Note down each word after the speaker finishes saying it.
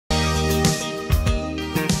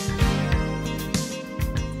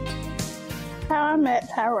met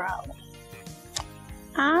Tyrone.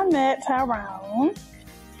 I met Tyrone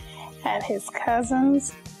at his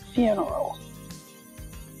cousin's funeral.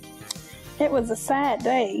 It was a sad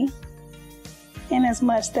day, in as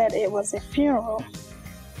much that it was a funeral,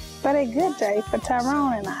 but a good day for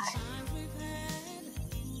Tyrone and I.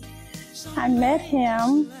 I met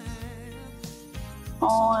him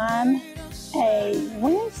on a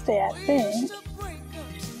Wednesday, I think,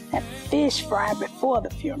 at fish fry before the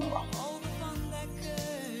funeral.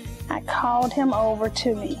 I called him over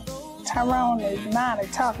to me. Tyrone is not a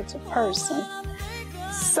talkative person,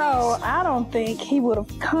 so I don't think he would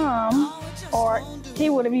have come or he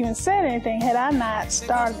would have even said anything had I not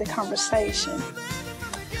started the conversation.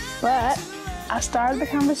 But I started the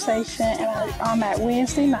conversation, and on that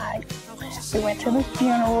Wednesday night, we went to the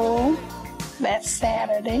funeral that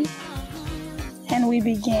Saturday, and we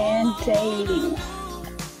began dating.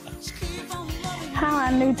 How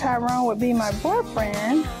I knew Tyrone would be my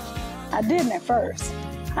boyfriend, I didn't at first.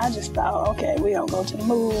 I just thought, okay, we don't go to the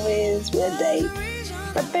movies, we'll date.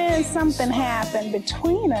 But then something happened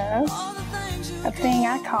between us, a thing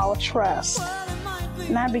I call trust.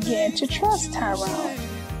 And I began to trust Tyrone.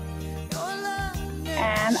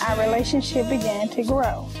 And our relationship began to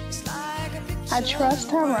grow. I trust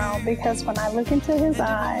Tyrone because when I look into his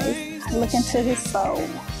eyes, I look into his soul.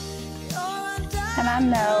 And I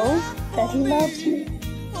know that he loves me.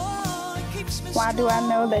 Why do I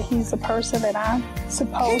know that he's the person that I'm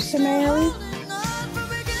supposed to marry?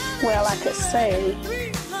 Well, I could say,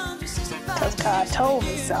 because God told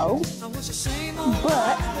me so.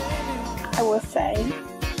 But I will say,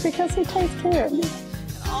 because he takes care of me.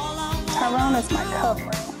 Tyrone is my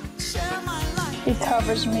covering. He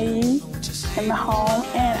covers me in the home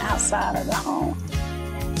and outside of the home.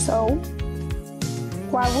 So,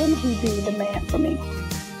 why wouldn't he be the man for me?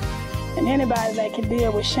 And anybody that can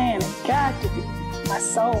deal with Shannon got to be my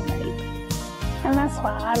soulmate. And that's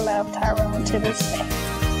why I love Tyrone to this day.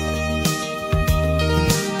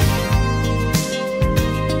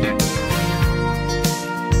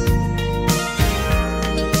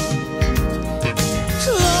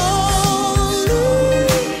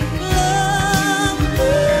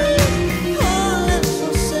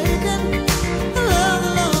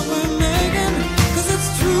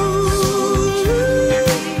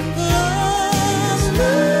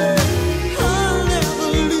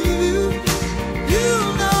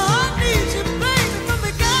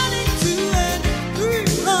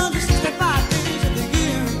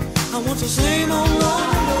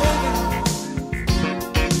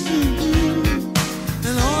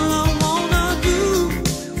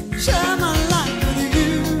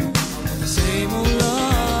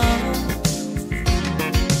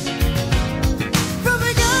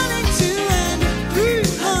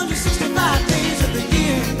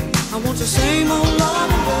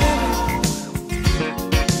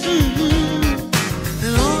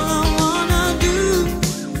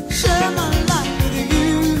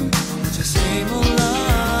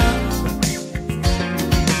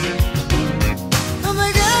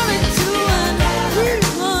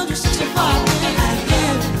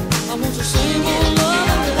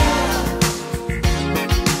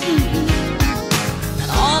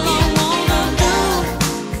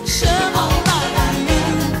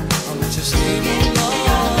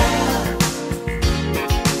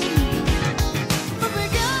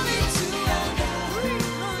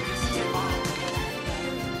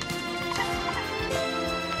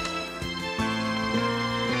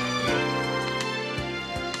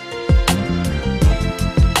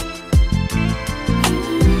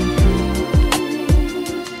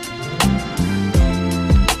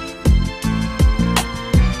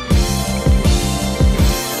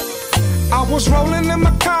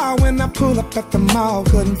 Pull up at the mall,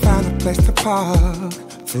 couldn't find a place to park.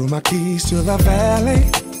 Threw my keys to the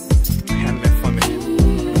valet. Handle it for me.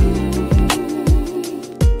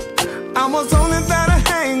 I was only there to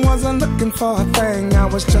hang, wasn't looking for a thing. I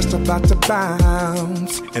was just about to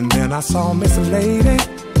bounce, and then I saw Miss Lady.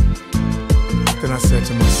 Then I said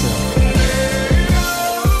to myself,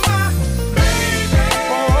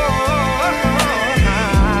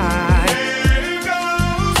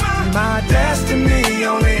 my destiny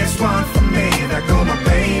only is one for me. There go my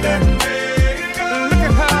baby. Look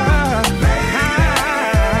at her.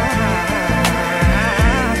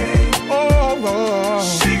 Oh,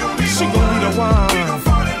 she gon' be the one. We gon'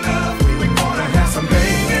 fall in love. We gonna have some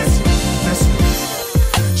babies.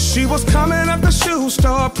 Listen. She was coming up the shoe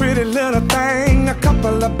store, pretty little thing. A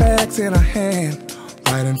couple of bags in her hand,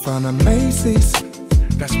 right in front of Macy's.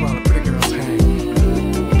 That's where all the pretty girls hang.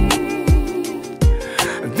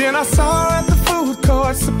 Then I saw her at the food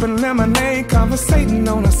court, sipping lemonade, conversating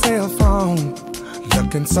on a cell phone,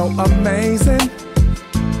 looking so amazing.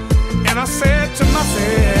 And I said to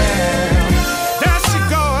myself, there she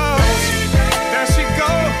goes, there she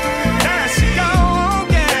goes, there she goes,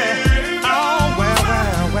 yeah. Oh, well,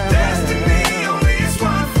 well, well. Destiny only is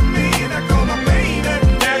one for me. There go my baby.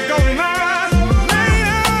 There go my lady.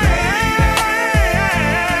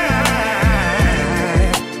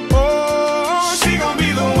 Oh, she gon' be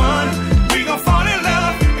the one. We gon' fall in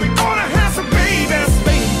love. We gonna have some babies,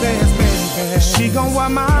 babies, babies. She gon' wear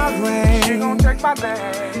my ring. She gon' take my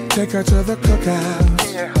name. Take her to the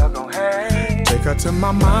cookout. Yeah, her gon' hang. Take her to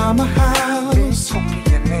my mama house.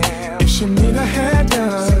 If she need a hair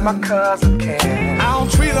done, see my cousin Ken. I'll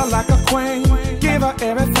treat her like a queen. Give her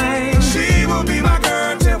everything. She will be my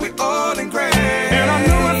girl till we old and gray. And I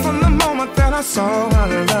knew it from the moment that I saw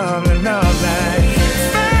her lovely, lovely.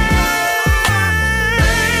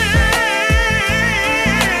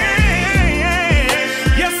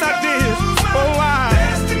 Yes, I did. Oh,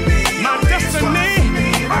 my destiny.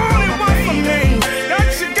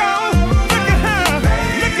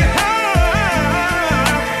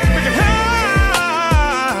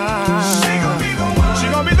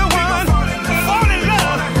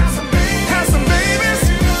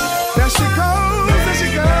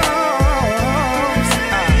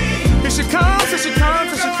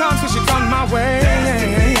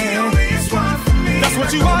 That's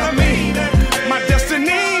what you are to me. My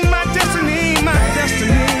destiny, my destiny, my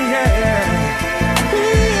destiny, yeah.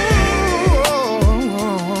 Ooh.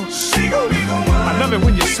 I love it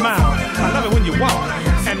when you smile. I love it when you walk.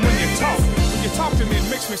 And when you talk to me, it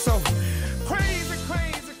makes me so crazy.